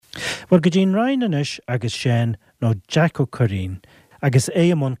Well go dtín Rinn inis agus Seán nó Jack ó Corraoin agus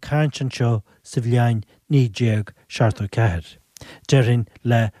amón caint anseo sa bhliain 1974. Deirinn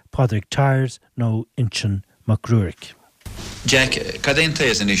le Padraig Tyres nó Inchin McGruerick. Jack, caint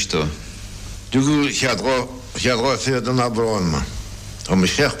is an istú? Dúgú cheadrá féad an Abrán ma. Tá me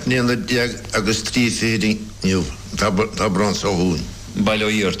 16 diag agus 3 féading níu Abrán sa hún. Bailó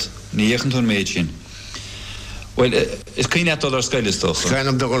íirt, ní échantún méid sin. Well, is caint ar scail is toch?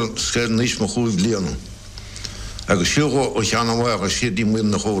 Cainam dagal scail níos mo chúig blianú. Agus siúgó ó cheanna mhair a siadí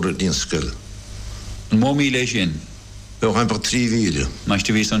muin na chóra dín scail. An mó mí lei sin? Beo hain par 3 víle.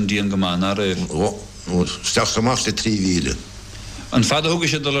 Maiste vís an díon gomáin ar raibh? Steach sa máiste 3 víle. An fada thuga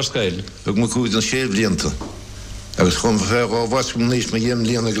sé dul ar scail? Ag mo cúid an séad blianta. Agus chum féir á bhascum níos ma dhéim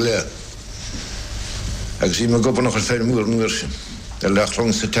líana glé. Agus í ma gobar nach ar féir múr nuair sin. Lecht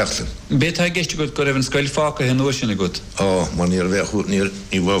rong sa teachlan. Bé tá geiste go raibh an scail fáca hen uair sin a gut? Man níor bheith chuút níor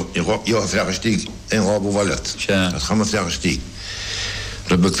í freachastíg ein rábú bhalet. Se. As chama freachastíg.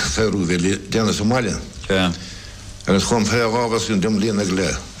 Rabig féirú bhé déana Somália. Se. Agus chum féir rábas yn dim líana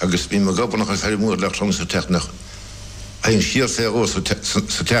glé. Agus bí ma gobar nach ar féir múr lecht rong sa teachnach. Ein siar féir ó sa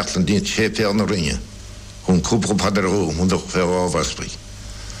teachlan dín sé féir na rinne. Hún cúpra padar ó, hún doch féir rábasbrí.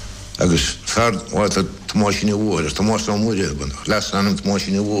 Agus ferd wat het tomáisina bhór, is tomáisina múide ban, lesan anam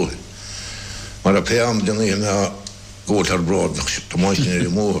tomáisina bhór. Mar a peam dyn ni hynna gót ar brod, tomáisina i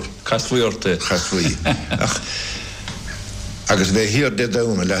mór. Castfwy orte? Castfwy. Agus fe hir de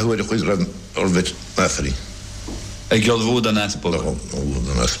dawn, le hwyr chwyg rhan orfyd methri. Ag giol fwyd an asbol? Fwyd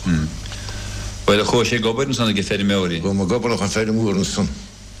an asbol. Wel, y chwa sé gobr yn son ag efferi mewri? Wel, mae gobr o'ch yn fferi mwr yn son.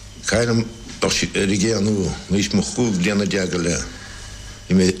 Cael am rigi anw, mis mo chwg lian a diag le.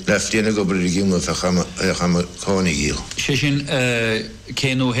 I mi leftiana gobr rigi mwr chama cani gil. Sé sin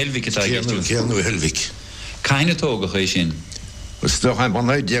cénú helvig y tag? Cénú helvig. Cain y tog o'ch sin? Wel, stach hain ban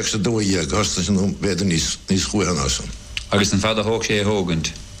naid diag sa dwy iag, hos sy'n nhw'n bedd nis chwyhan asan. Agus yn fada hog sé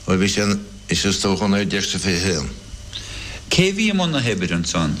hogant? Wel, fi sy'n eisiau stach hain naid diag sa fe hen. Ce fi am onna hebyd yn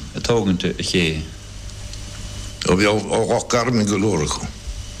son, y togant y lle? O fi o roc armyn gylwr ac o.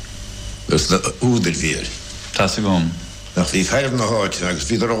 Ys na wdyr fyr. Tas y gom? Nach fi ffair na hod, agos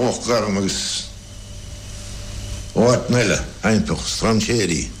fi ddor o roc arm agos... O at nela, hainpoch, stram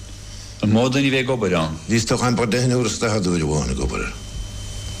séri. Yn modd yn I fe gobr iawn? Fys toch hain bod dehyn yw'r stahad o'r yw'n y gobr.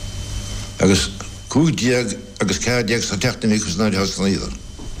 Agos cwg diag, agos cael diag sa teachta mi cwrs nad haws na iddo.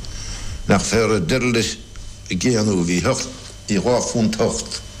 Nach fer y dyrlys y gian o fi hycht I rwa ffwn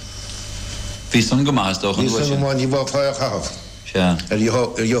tocht. Fys yn gymas doch yn dweud? Fys yn gymás I fwa ffraich haf. Ja.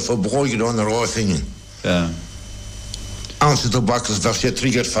 I offa broig o'n ar o'r ffingin. Ja. Anse to bakkels var sé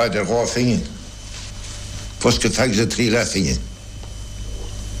trigger fader rå fingen. Foske fagse 3 leffingen.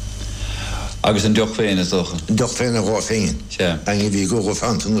 Agus yn diolch fein is doch? Diolch fein rå fingen. Ja. Ange vi går og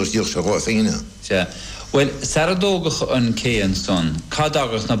fanten og styr så rå fingen. Ja. Wel, saradogach yn céan son, ca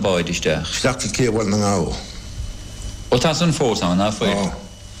dagach na baid isteach? Stak I cé wal na ngau. O tas yn ffos am na ffwyr?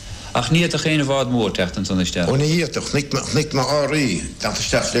 Ach ni ydych ein fad môr techt yn son isteach? O ni ydych, nik ma ari, dat is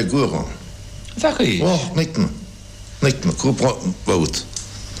stach le gwron. Fach I? O, nik ma. Nik ma, cwbra bawd.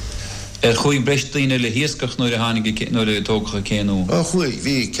 Chwy brest dyn le hiesgach nôr y hanig nôr y togach céan o? O, chwy,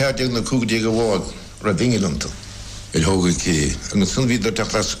 fi cairdig na cwgdig a wad, ra vingilant. Il hog I cé. Ang sun vidar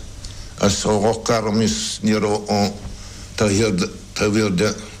tachlas as o rockar o mis niro o ta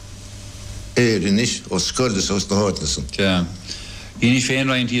virde erinis o skuldes os na hartnesen. Ja. Yn I féin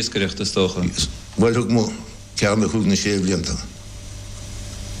rhaid hiesgaricht is toch? Wel hwg mo cael me hwg na séflianta.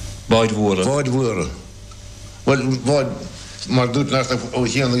 Baid fwra? Baid fwra. Wel, baid, maar doet naast o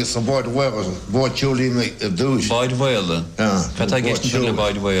hien is een baid fwra. Baid tjoli me douche. Baid fwra? Ja. Gat ag eist yn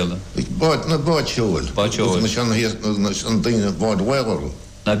baid fwra? Baid tjol. Baid tjol. Dus we zijn dingen baid fwra.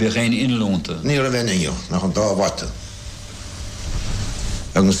 Na by geen inloonte? Niet een wenning, nog een dag watten.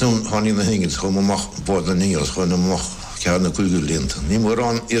 En toen gaan die me hingen, gewoon mag worden niet, gewoon mag gaan naar kugel lint. Niet meer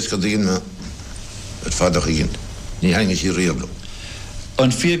aan, eerst gaat in het vader ging. Niet hangen hier reëel.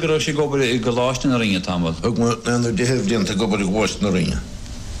 En 4 grootje gobber gelaast in ringen tamel. Ook maar naar de helft lint gobber gewas in ringen.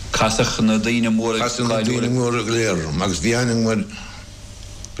 Kassig naar de ene moer. Kassig naar de ene moer leren. Maar wie hangen maar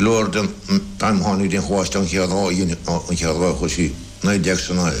lord en dan gaan die den gewas dan hier al in hier wel gezien. Nee,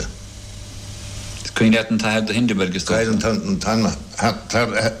 Jackson nou. Kun je net een tijd de Hindenburg gestaan?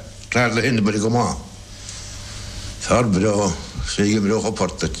 Klaar de Hindenburg om aan. Verbro, zie je me ook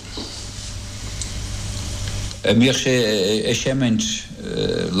opportet. Meer ze schemmend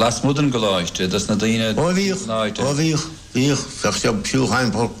last modern geluid, dat is nadien. Wie, zeg je op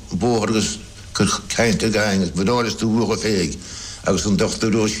Siúlach borgers caint te gaan, het bedoel is te horen veeg. Als een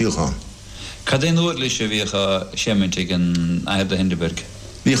dochter door Siúlach. Kan je noordelijke weer schemmend tegen de Hindenburg?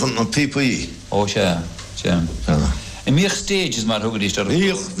 Bhí chun an PPE. Ó sé. I míoch stages mar thugad ístar.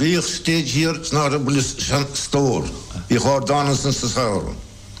 Bhíoch stage here sná a bulis stór. Bhí chóir dánas san sa saoir.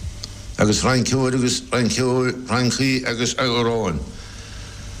 Agus Rannceúir agus Rannchaí agus Corraoin.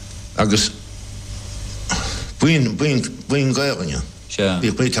 Agus buin gaiganne.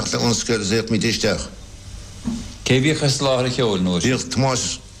 Bhí mé teachta an scail zéit mí disteach. Cé bhíoch as láthar a cheol nó? Bhíoch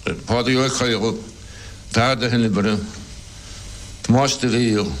Tomás pádaí ó chaigh dáda henna bare. Tomás de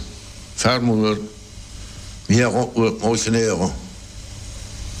Río, fermúir, míag ó chanéo.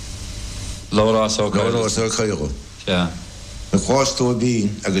 Lárás ó chaigh. Na chláistó bín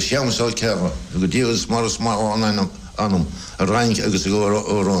agus seamasá ceara, agus díras maras má anam a rhainc agus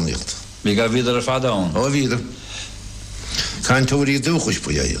ó ráníocht. Bhí ga bhíidir a fadán? Ó bhíidir. Caintóirí dúchas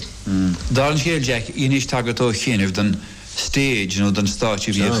po iad. Dáil scéal Jack, inis tagató chéanamh den stage nó den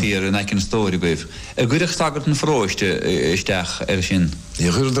stáití bhí chéar an ecin stóir goibh. A gcuireach tagat an fróiste isteach sin?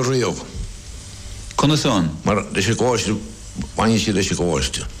 Ní chuir de riamh. Conasán? Mar leis a gáiste, bain si leis a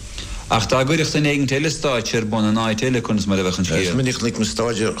gáiste. Ach tá gcuireach den éigen teile stáit ar bun an áid teile chunas mar a bheitchan scéal. Minnig nig me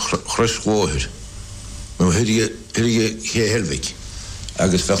stáide chruisgóthir. Nó hirige ché helvig.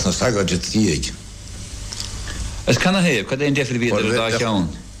 Agus fech na sagad tíag. Is canna héh, cad éon defir bhíidir a dá cheann?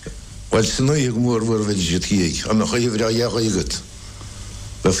 Wel, sy'n nhw mór fwyr wedi sydd tíag. A mae chwyf rhaid iach oigyd.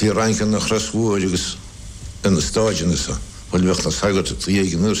 Fe fi rhaid yn achras fwyr agos yn y stad yn ysa. Wel, fech na sagad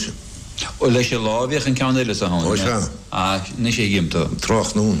tíag yn yrsyn. O leis y lá bhíoch an ceann eile sa hán? O se. A ní sé gimta?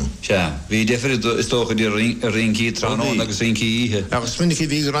 Troch nhw. Se. Bhí defir istócha dí rincí tránón agus rincí ihe. Agus minnig i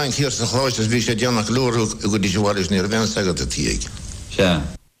bhí rhaid chér sa chláist as bhí sé dianach lór go dí siwaris ní a bhean sagad a tíag. Se.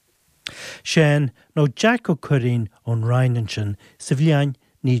 Seán nó Jack ó Corraoin ón Rinn sin sa bhliain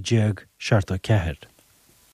ní déag searta ceathir.